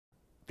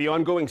The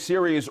ongoing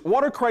series,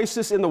 Water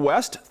Crisis in the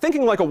West,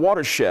 Thinking Like a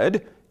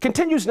Watershed,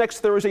 continues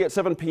next Thursday at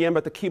 7 p.m.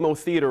 at the KiMo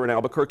Theatre in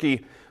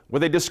Albuquerque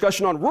with a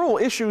discussion on rural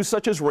issues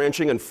such as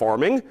ranching and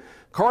farming.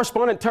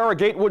 Correspondent Tara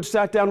Gatewood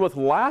sat down with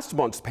last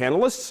month's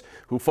panelists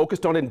who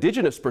focused on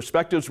Indigenous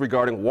perspectives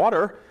regarding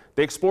water.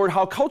 They explored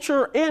how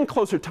culture and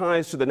closer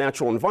ties to the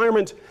natural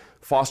environment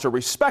foster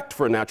respect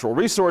for natural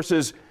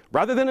resources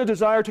rather than a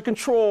desire to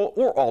control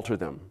or alter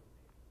them.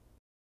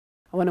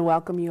 I want to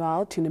welcome you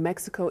all to New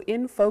Mexico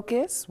in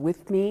Focus.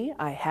 With me,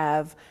 I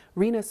have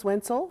Rina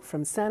Swentzell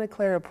from Santa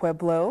Clara,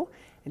 Pueblo,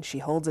 and she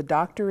holds a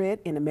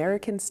doctorate in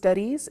American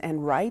Studies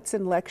and writes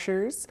and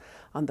lectures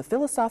on the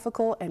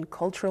philosophical and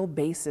cultural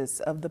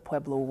basis of the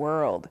Pueblo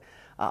world.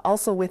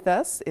 Also with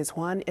us is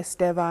Juan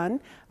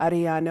Estevan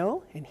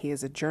Arellano, and he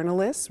is a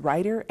journalist,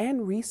 writer,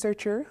 and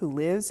researcher who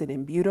lives in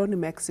Embudo, New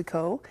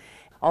Mexico.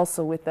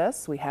 Also with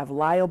us, we have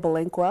Lyle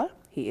Balenquah.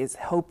 He is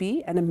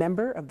Hopi and a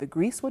member of the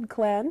Greasewood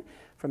clan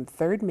from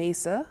Third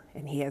Mesa,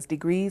 and he has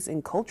degrees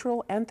in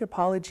cultural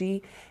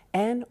anthropology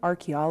and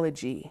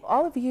archeology.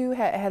 All of you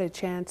had a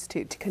chance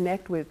to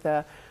connect with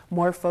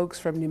more folks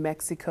from New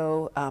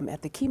Mexico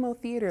at the KiMo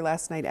Theatre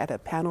last night at a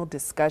panel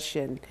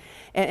discussion.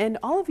 And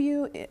all of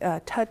you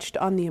touched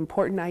on the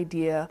important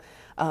idea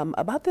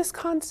about this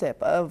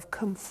concept of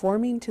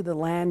conforming to the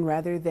land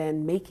rather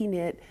than making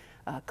it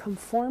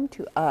conform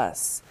to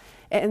us.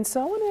 And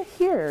so I want to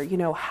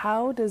hear,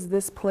 how does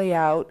this play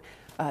out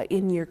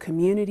in your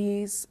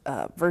communities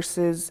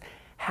versus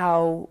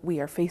how we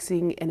are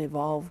facing an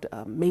evolved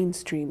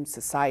mainstream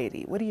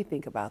society? What do you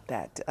think about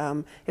that?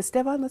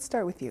 Esteban, let's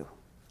start with you.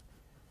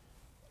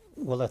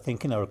 Well, I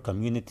think in our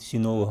communities,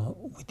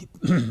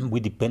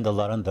 we depend a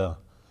lot on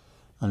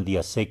the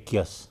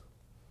acequias,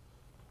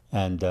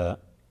 and the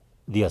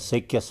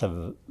acequias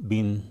have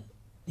been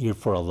here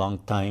for a long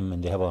time,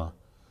 and they have a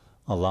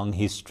long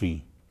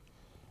history.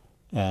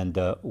 And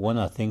one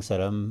of the things that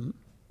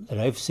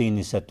I've seen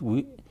is that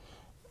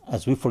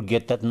as we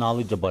forget that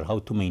knowledge about how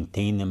to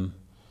maintain them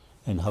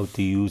and how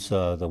to use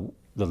the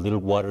little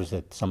waters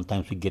that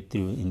sometimes we get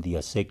through in the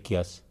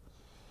acequias,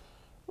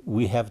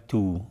 we have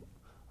to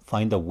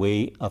find a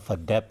way of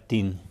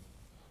adapting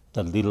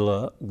the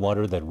little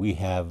water that we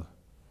have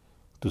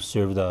to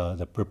serve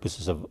the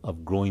purposes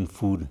of growing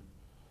food.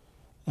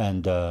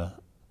 And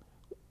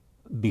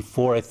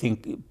before, I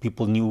think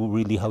people knew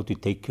really how to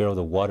take care of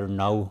the water.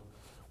 Now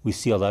we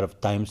see a lot of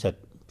times that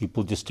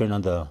people just turn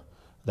on the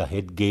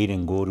head gate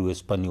and go to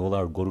Española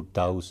or go to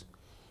Taos,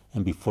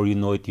 and before you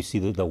know it, you see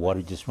the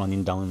water just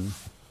running down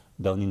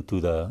into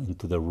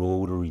the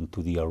road or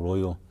into the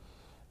arroyo,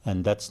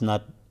 and that's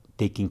not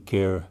taking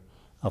care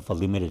of a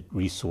limited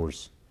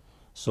resource.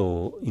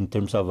 So in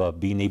terms of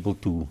being able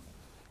to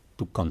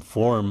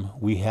conform,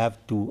 we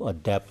have to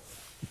adapt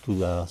to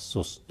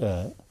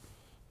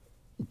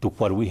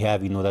what we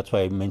have. That's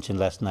why I mentioned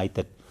last night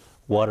that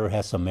water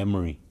has a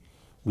memory.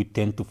 We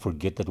tend to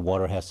forget that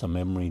water has a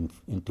memory,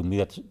 and to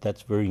me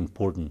that's very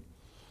important,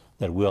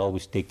 that we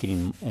always take it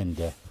in,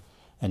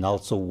 and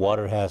also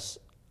water has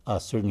a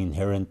certain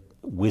inherent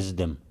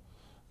wisdom,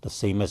 the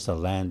same as the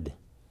land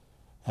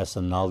has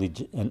a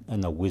knowledge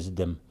and a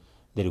wisdom,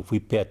 that if we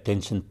pay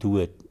attention to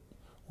it,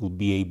 we'll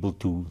be able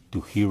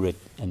to hear it,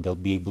 and they'll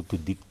be able to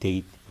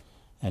dictate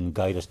and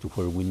guide us to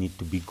where we need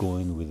to be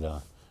going with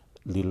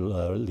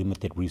little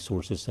limited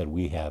resources that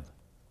we have.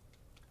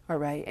 All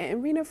right,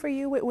 and Rina, for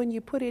you, when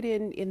you put it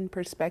in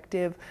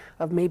perspective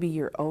of maybe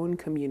your own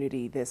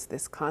community,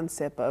 this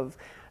concept of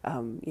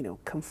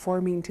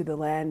conforming to the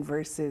land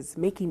versus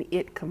making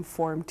it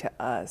conform to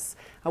us,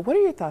 what are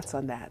your thoughts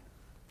on that?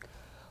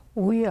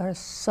 We are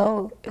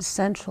so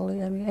essentially,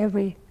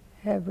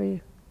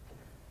 every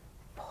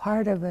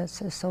part of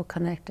us is so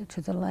connected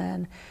to the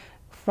land,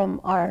 from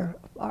our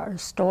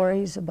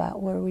stories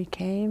about where we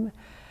came,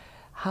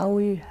 how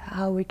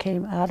we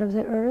came out of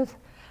the earth.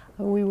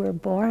 We were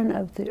born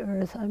of the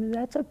earth.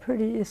 That's a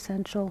pretty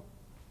essential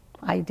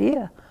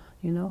idea,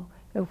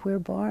 If we're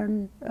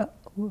born,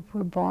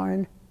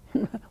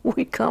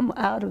 we come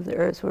out of the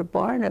earth. We're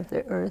born of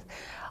the earth.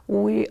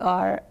 We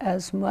are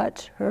as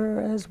much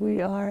her as we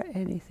are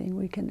anything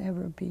we can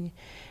ever be.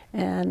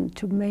 And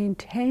to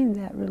maintain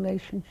that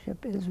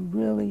relationship is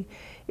really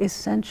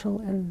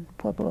essential in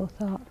Pueblo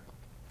thought.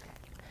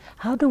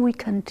 How do we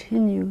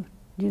continue,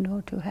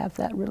 to have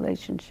that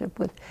relationship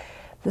with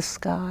the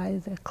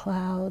sky, the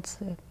clouds,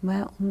 the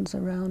mountains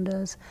around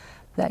us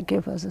that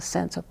give us a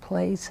sense of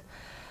place?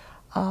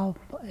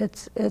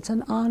 It's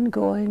an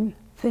ongoing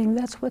thing.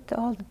 That's what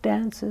all the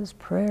dances,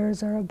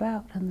 prayers are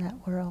about in that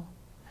world,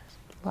 as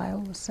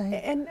Lyle was saying.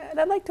 And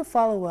I'd like to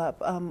follow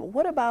up.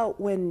 What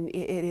about when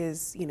it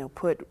is,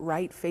 put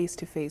right face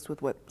to face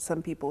with what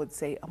some people would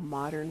say a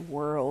modern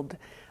world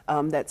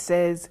that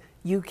says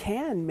you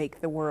can make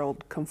the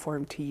world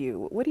conform to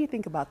you? What do you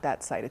think about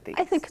that side of things?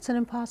 I think it's an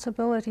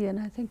impossibility, and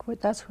I think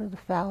that's where the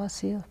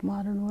fallacy of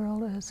modern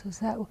world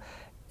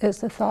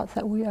is the thought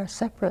that we are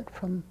separate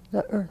from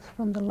the earth,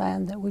 from the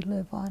land that we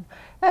live on.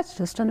 That's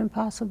just an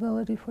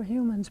impossibility for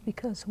humans,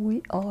 because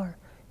we are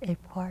a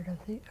part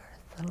of the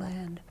earth, the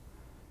land.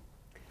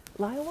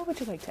 Lyle, what would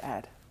you like to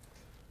add?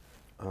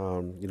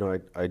 You know,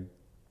 I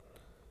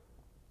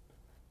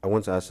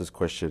once asked this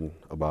question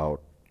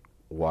about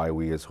why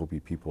we as Hopi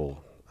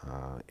people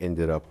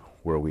ended up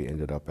where we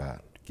ended up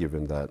at,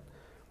 given that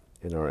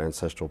in our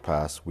ancestral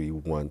past we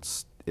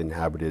once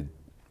inhabited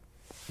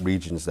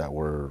regions that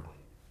were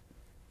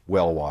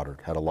well watered,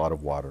 had a lot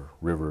of water,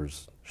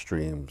 rivers,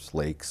 streams,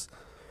 lakes.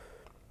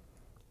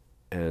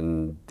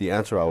 And the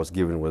answer I was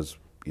given was,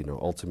 you know,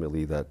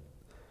 ultimately that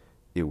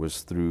it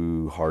was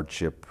through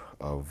hardship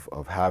of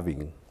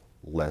having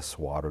less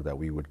water that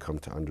we would come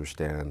to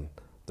understand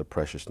the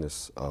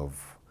preciousness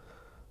of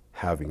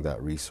having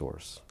that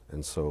resource.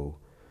 And so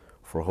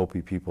for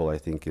Hopi people, I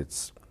think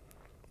it's,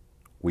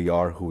 we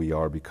are who we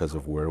are because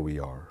of where we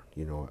are,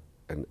 you know,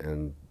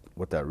 and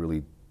what that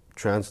really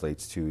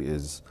translates to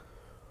is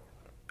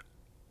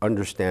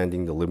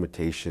understanding the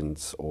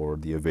limitations or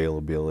the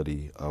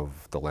availability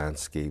of the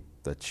landscape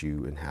that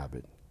you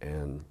inhabit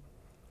and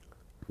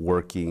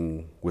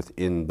working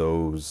within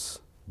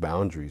those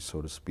boundaries,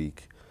 so to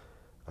speak,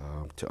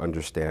 to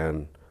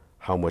understand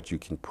how much you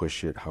can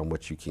push it, how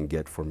much you can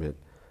get from it,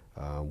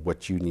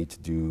 what you need to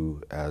do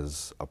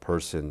as a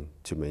person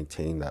to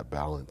maintain that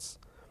balance.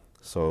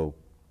 So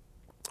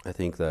I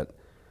think that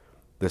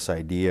this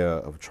idea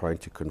of trying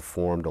to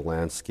conform the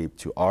landscape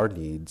to our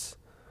needs,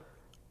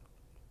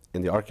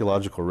 in the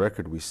archaeological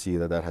record we see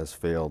that that has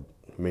failed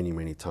many,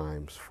 many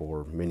times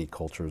for many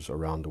cultures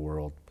around the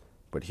world.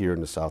 But here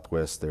in the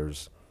Southwest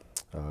there's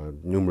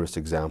numerous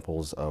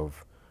examples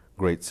of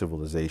great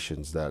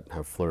civilizations that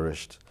have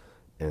flourished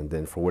and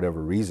then for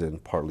whatever reason,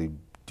 partly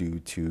due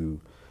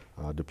to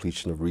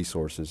depletion of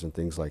resources and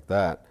things like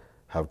that,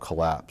 have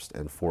collapsed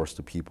and forced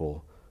the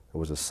people. It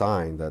was a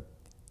sign that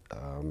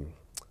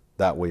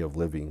that way of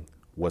living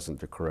wasn't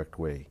the correct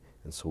way.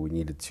 And so we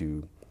needed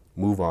to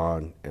move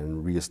on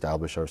and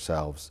reestablish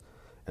ourselves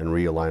and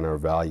realign our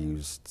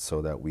values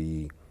so that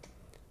we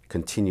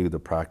continue the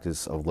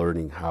practice of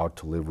learning how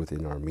to live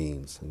within our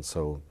means. And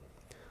so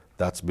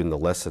that's been the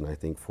lesson, I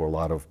think, for a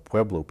lot of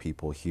Pueblo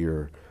people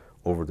here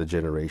over the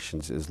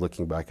generations, is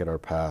looking back at our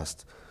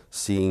past,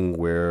 seeing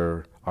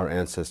where our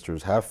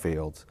ancestors have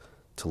failed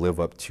to live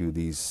up to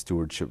these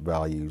stewardship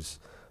values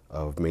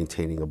of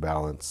maintaining a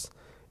balance,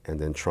 and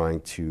then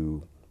trying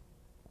to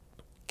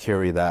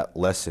carry that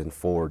lesson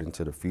forward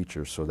into the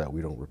future so that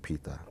we don't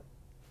repeat that.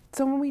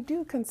 So when we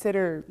do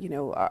consider, you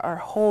know, our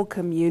whole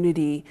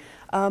community,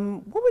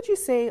 what would you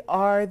say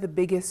are the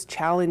biggest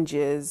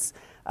challenges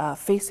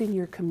facing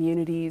your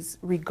communities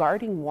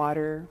regarding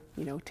water,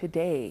 you know,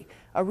 today?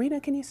 Rina,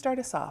 can you start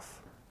us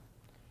off?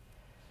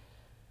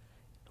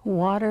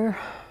 Water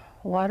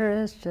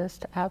is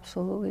just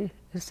absolutely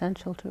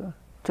essential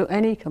to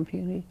any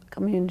community,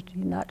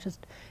 not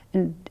just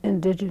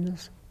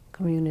indigenous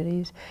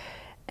communities.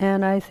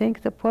 And I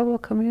think the Pueblo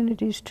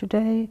communities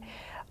today,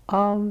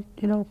 you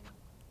know,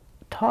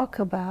 talk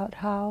about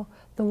how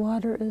the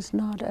water is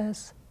not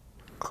as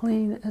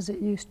clean as it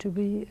used to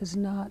be, is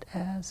not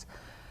as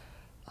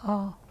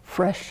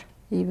fresh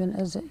even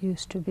as it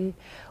used to be.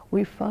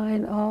 We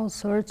find all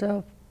sorts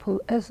of,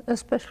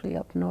 especially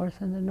up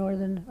north in the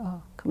northern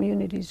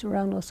communities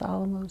around Los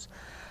Alamos,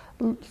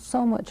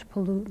 so much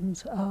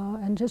pollutants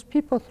and just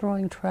people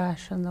throwing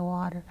trash in the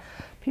water,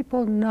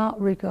 people not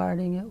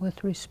regarding it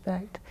with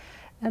respect,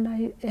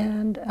 and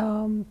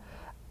you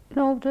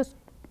know, just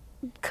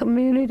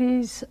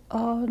communities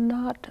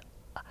not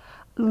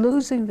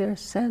losing their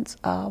sense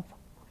of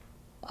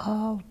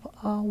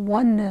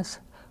oneness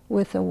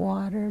with the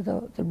water,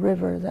 the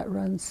river that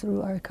runs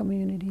through our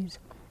communities.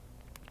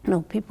 You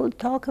know, people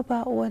talk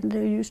about when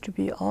there used to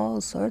be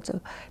all sorts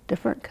of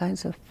different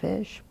kinds of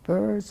fish,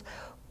 birds,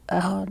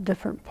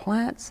 different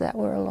plants that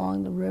were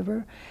along the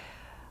river.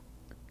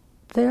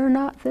 They're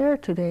not there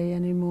today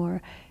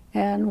anymore.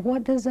 And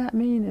what does that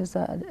mean? Is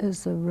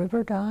the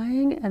river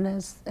dying? And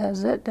as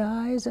it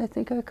dies, I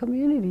think our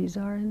communities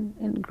are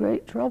in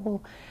great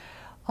trouble.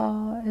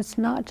 It's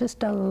not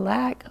just a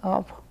lack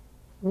of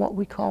what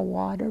we call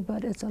water,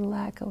 but it's a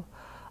lack of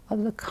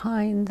the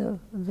kind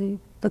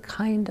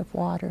of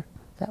water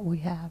that we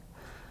have.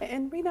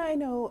 And Rina, I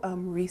know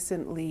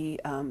recently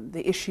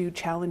the issue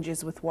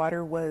challenges with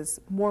water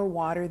was more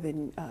water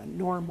than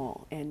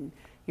normal, and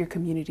your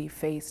community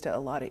faced a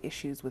lot of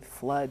issues with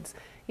floods.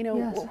 You know,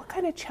 Yes. what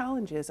kind of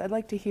challenges? I'd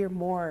like to hear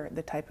more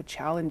the type of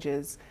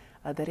challenges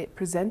that it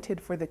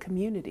presented for the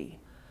community.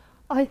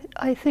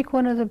 I think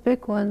one of the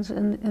big ones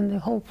in the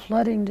whole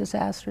flooding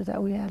disaster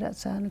that we had at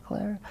Santa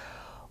Clara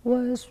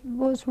was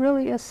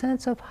really a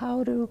sense of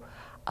how to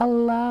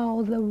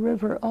allow the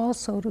river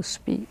also to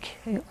speak,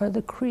 or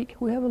the creek.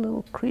 We have a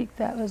little creek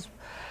that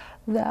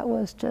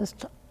was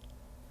just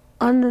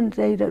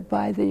inundated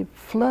by the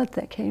flood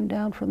that came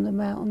down from the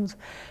mountains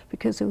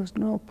because there was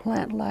no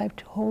plant life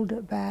to hold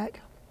it back.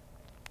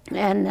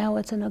 And now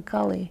it's in a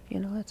gully, you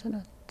know, it's in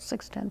a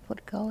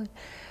 6-10-foot gully.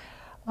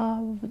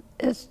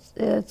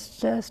 It's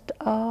just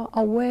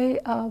a way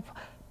of,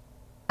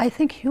 I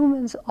think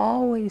humans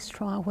always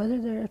try, whether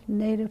they're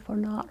native or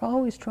not,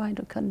 always trying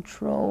to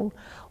control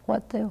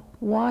what the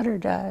water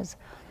does.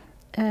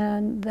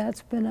 And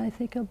that's been, I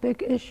think, a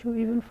big issue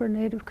even for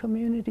Native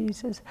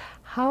communities, is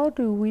how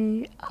do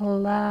we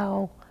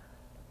allow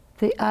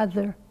the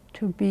other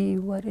to be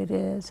what it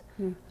is?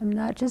 And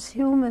not just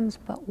humans,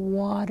 but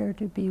water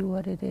to be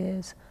what it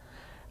is.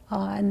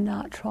 And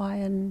not try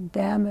and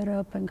dam it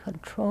up and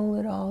control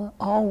it all,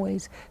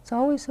 always. It's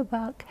always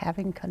about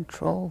having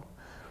control.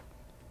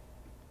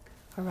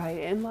 All right,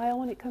 and Lyle,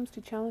 when it comes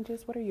to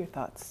challenges, what are your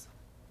thoughts?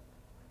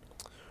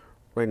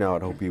 Right now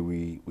at Hopi,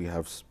 we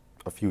have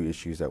a few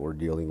issues that we're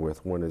dealing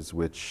with. One is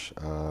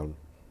the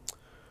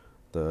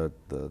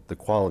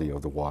quality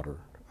of the water.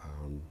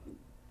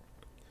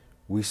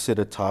 We sit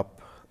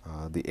atop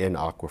the N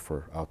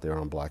aquifer out there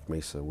on Black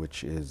Mesa,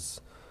 which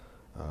is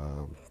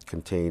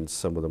contains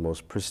some of the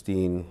most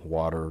pristine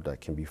water that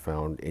can be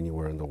found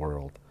anywhere in the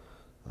world.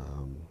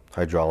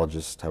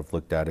 Hydrologists have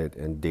looked at it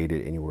and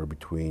dated anywhere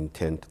between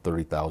 10 to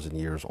 30,000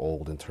 years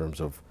old in terms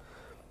of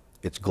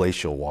its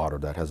glacial water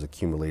that has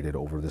accumulated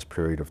over this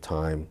period of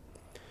time.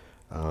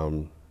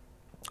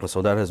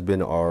 So that has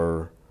been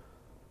our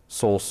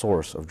sole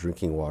source of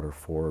drinking water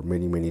for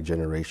many, many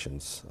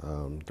generations.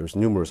 There's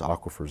numerous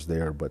aquifers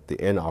there, but the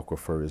N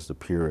aquifer is the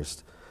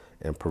purest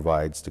and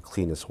provides the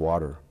cleanest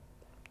water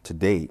to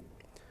date.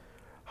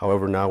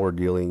 However, now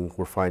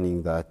we're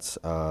finding that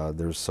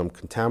there's some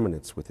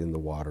contaminants within the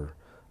water.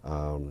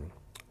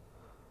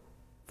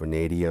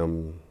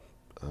 Vanadium,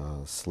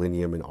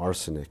 selenium, and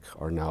arsenic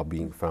are now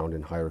being found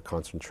in higher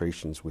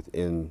concentrations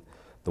within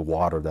the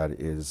water that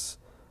is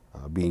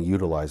being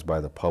utilized by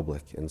the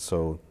public. And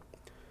so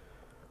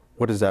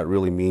what does that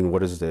really mean?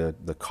 What is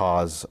the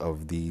cause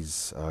of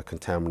these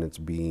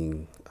contaminants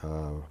being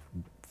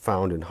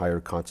found in higher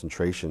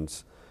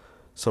concentrations?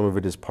 Some of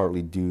it is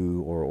partly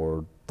due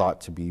or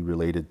thought to be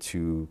related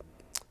to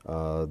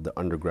the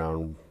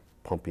underground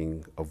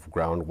pumping of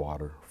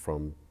groundwater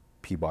from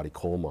Peabody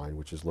Coal Mine,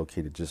 which is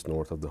located just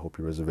north of the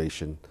Hopi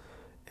Reservation,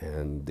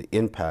 and the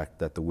impact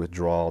that the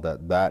withdrawal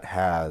that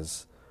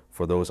has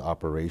for those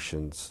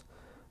operations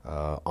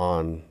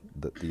on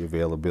the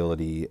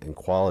availability and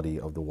quality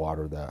of the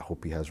water that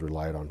Hopi has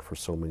relied on for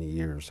so many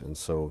years. And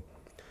so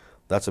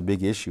that's a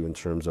big issue in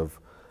terms of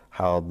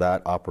how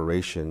that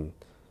operation,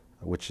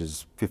 which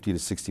is 50 to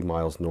 60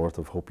 miles north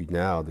of Hopi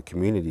now, the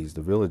communities,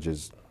 the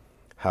villages,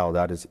 how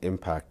that is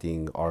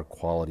impacting our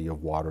quality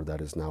of water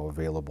that is now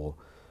available.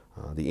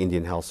 The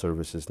Indian Health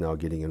Service is now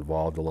getting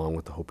involved along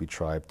with the Hopi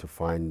tribe to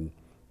find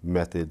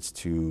methods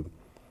to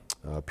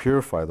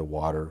purify the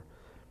water,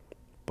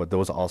 but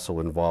those also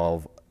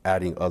involve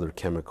adding other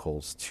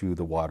chemicals to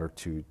the water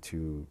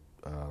to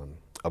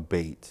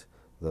abate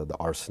the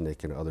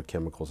arsenic and other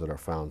chemicals that are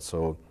found.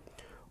 So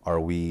are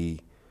we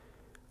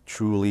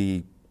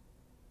truly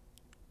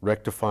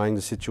rectifying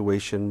the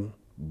situation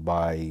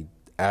by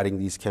adding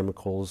these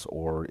chemicals,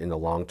 or in the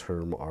long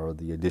term are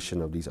the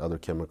addition of these other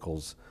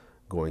chemicals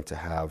going to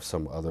have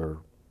some other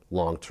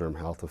long-term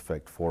health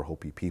effect for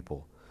Hopi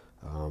people?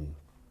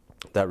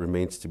 That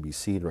remains to be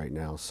seen right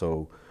now.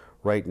 So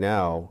right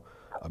now,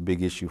 a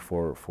big issue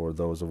for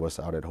those of us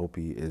out at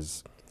Hopi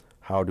is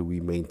how do we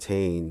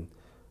maintain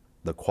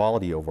the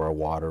quality of our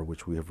water,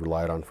 which we have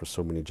relied on for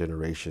so many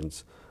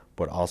generations,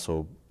 but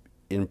also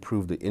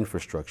improve the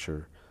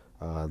infrastructure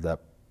that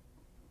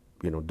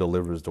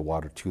delivers the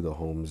water to the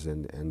homes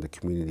and the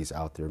communities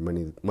out there.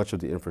 Much of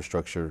the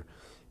infrastructure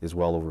is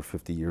well over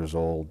 50 years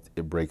old.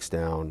 It breaks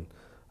down.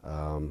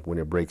 When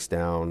it breaks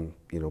down,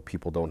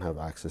 people don't have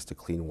access to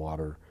clean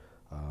water.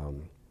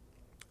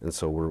 And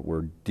so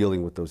we're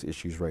dealing with those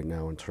issues right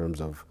now in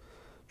terms of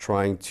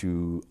trying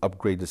to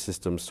upgrade the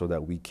system so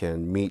that we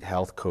can meet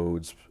health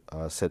codes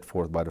set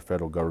forth by the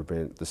federal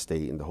government, the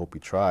state, and the Hopi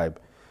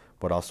tribe,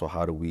 but also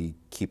how do we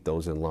keep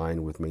those in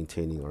line with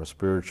maintaining our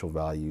spiritual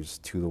values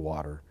to the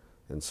water.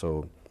 And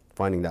so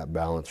finding that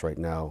balance right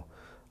now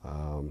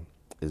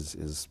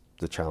is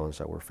the challenge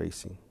that we're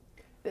facing.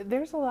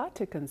 There's a lot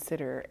to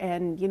consider,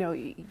 and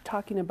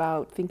talking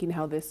about thinking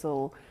how this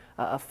will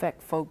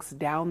affect folks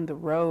down the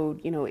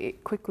road,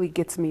 it quickly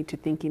gets me to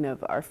thinking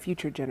of our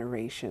future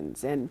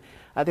generations. And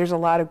there's a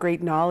lot of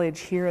great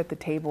knowledge here at the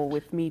table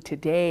with me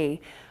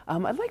today.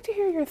 I'd like to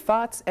hear your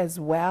thoughts as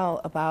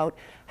well about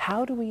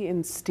how do we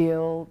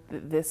instill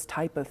this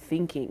type of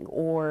thinking,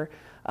 or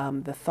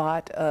the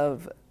thought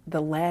of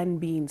the land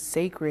being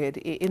sacred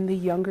in the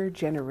younger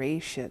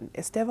generation.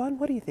 Estevan,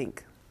 what do you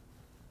think?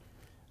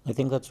 I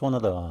think that's one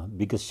of the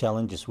biggest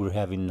challenges we're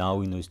having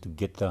now, is to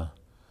get,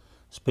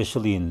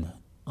 especially in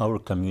our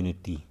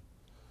community,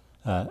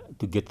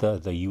 to get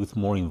the youth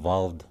more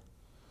involved.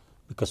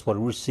 Because what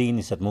we're seeing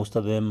is that most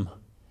of them,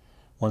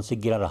 once they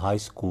get out of high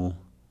school,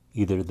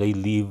 either they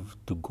leave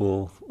to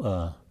go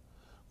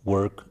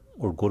work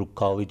or go to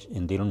college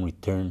and they don't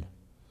return.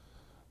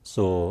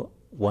 So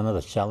one of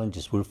the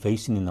challenges we're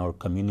facing in our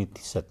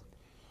community is that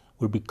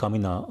we're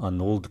becoming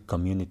an old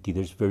community.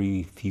 There's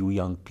very few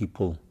young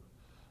people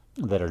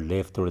that are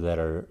left or that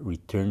are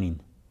returning.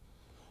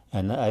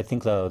 And I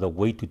think the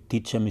way to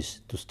teach them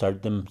is to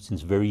start them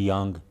since very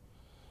young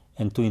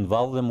and to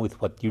involve them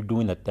with what you're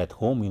doing at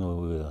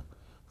home,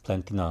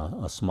 planting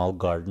a small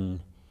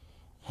garden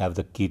have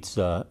the kids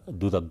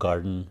do the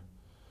garden.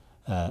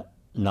 Now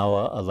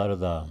a lot of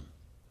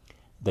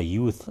the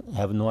youth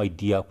have no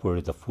idea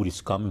where the food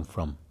is coming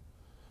from.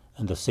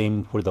 And the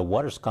same where the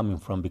water's coming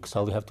from, because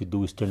all you have to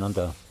do is turn on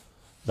the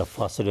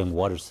faucet and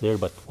water's there.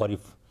 But what if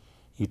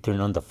you turn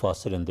on the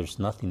faucet and there's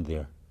nothing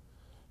there?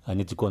 And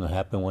it's going to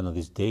happen one of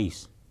these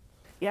days.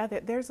 Yeah,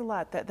 there's a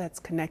lot that's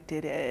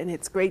connected, and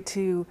it's great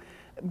to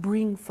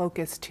bring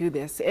focus to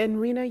this. And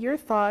Rina, your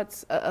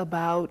thoughts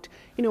about,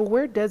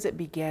 where does it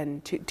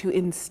begin to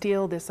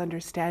instill this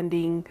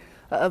understanding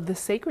of the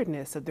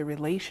sacredness of the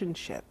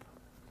relationship?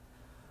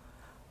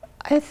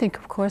 I think,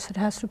 of course, it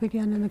has to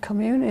begin in the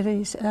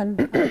communities,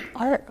 and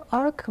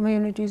our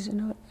communities,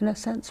 in a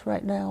sense,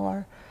 right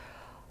now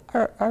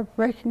are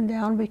breaking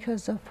down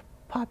because of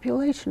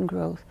population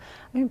growth.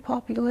 I mean,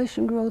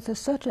 population growth is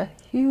such a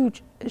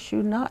huge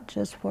issue, not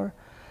just for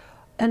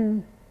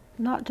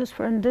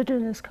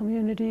indigenous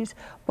communities,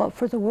 but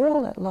for the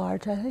world at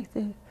large. I think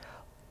the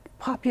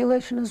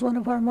population is one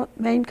of our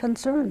main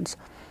concerns.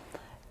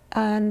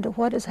 And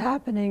what is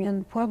happening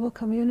in Pueblo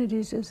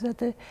communities is that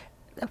the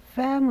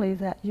family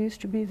that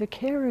used to be the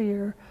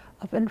carrier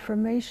of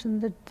information,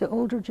 the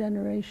older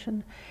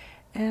generation,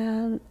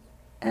 and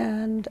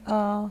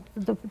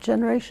the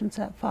generations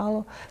that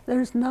follow,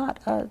 there's not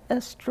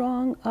as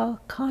strong a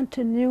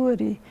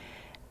continuity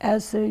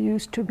as there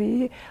used to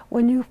be.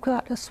 When you've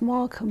got a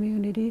small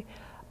community,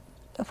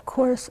 of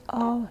course,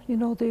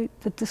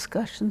 the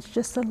discussions,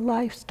 just the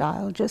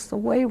lifestyle, just the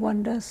way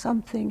one does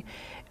something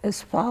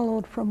is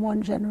followed from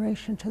one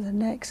generation to the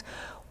next.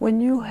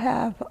 When you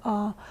have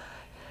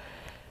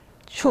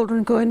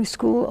children going to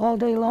school all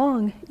day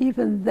long,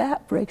 even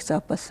that breaks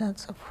up a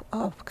sense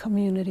of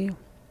community.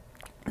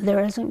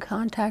 There isn't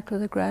contact with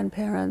the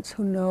grandparents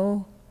who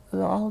know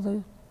all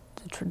the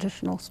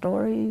traditional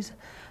stories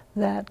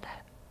that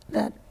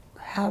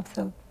have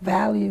the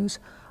values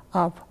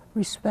of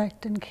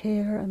respect and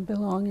care and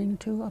belonging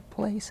to a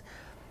place.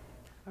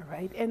 All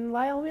right, and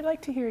Lyle, we'd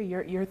like to hear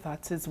your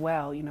thoughts as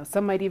well.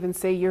 Some might even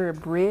say you're a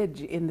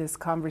bridge in this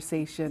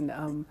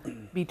conversation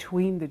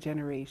between the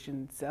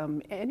generations.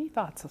 Any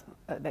thoughts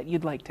that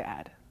you'd like to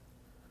add?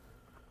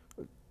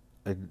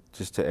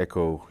 Just to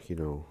echo,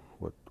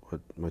 what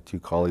my two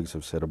colleagues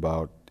have said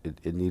about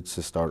it needs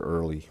to start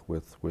early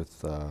with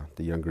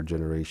the younger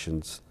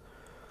generations.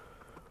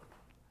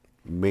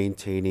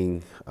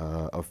 Maintaining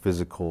a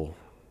physical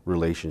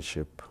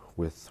relationship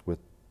with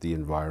the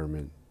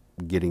environment,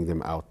 getting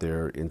them out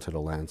there into the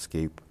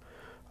landscape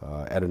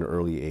at an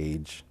early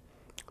age,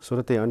 so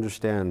that they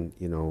understand,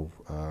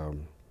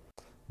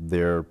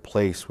 their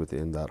place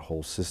within that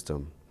whole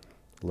system.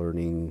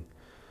 Learning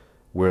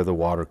where the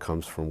water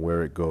comes from,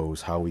 where it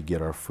goes, how we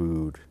get our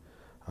food,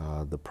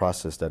 the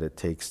process that it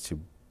takes to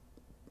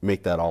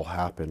make that all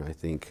happen, I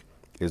think,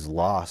 is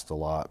lost a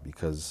lot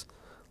because,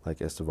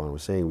 like Estevan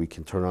was saying, we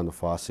can turn on the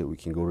faucet, we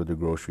can go to the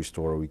grocery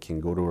store, we can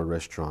go to a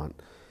restaurant,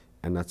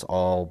 and that's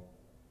all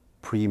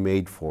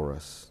pre-made for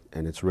us,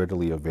 and it's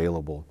readily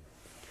available.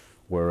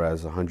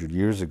 Whereas 100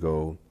 years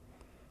ago,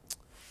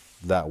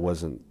 that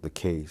wasn't the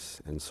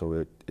case. And so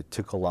it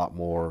took a lot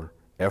more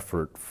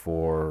effort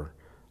for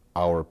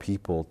our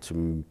people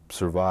to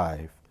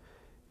survive.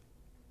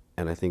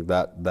 And I think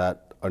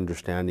that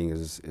understanding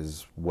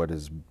is what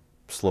is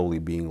slowly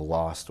being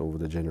lost over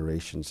the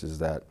generations, is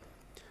that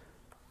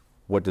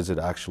what does it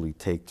actually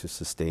take to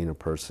sustain a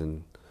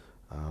person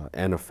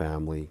and a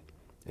family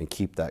and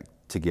keep that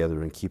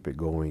together and keep it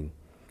going.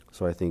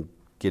 So I think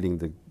getting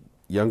the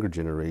younger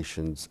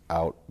generations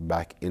out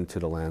back into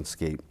the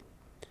landscape.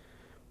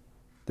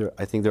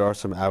 I think there are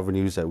some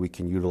avenues that we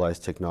can utilize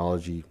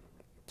technology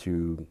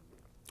to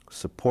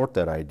support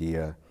that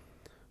idea,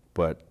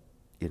 but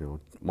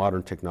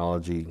modern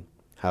technology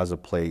has a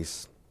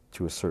place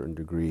to a certain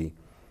degree,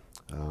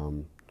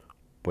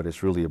 but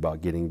it's really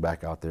about getting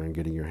back out there and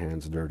getting your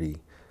hands dirty,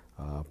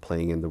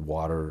 playing in the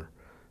water,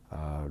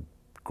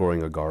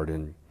 growing a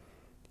garden,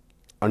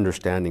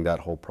 understanding that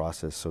whole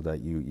process so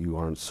that you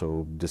aren't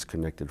so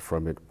disconnected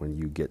from it when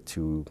you get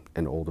to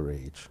an older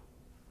age.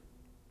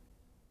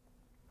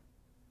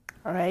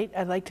 All right,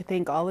 I'd like to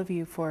thank all of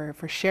you for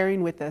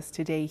sharing with us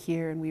today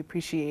here, and we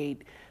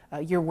appreciate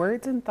your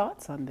words and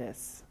thoughts on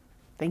this.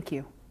 Thank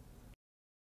you.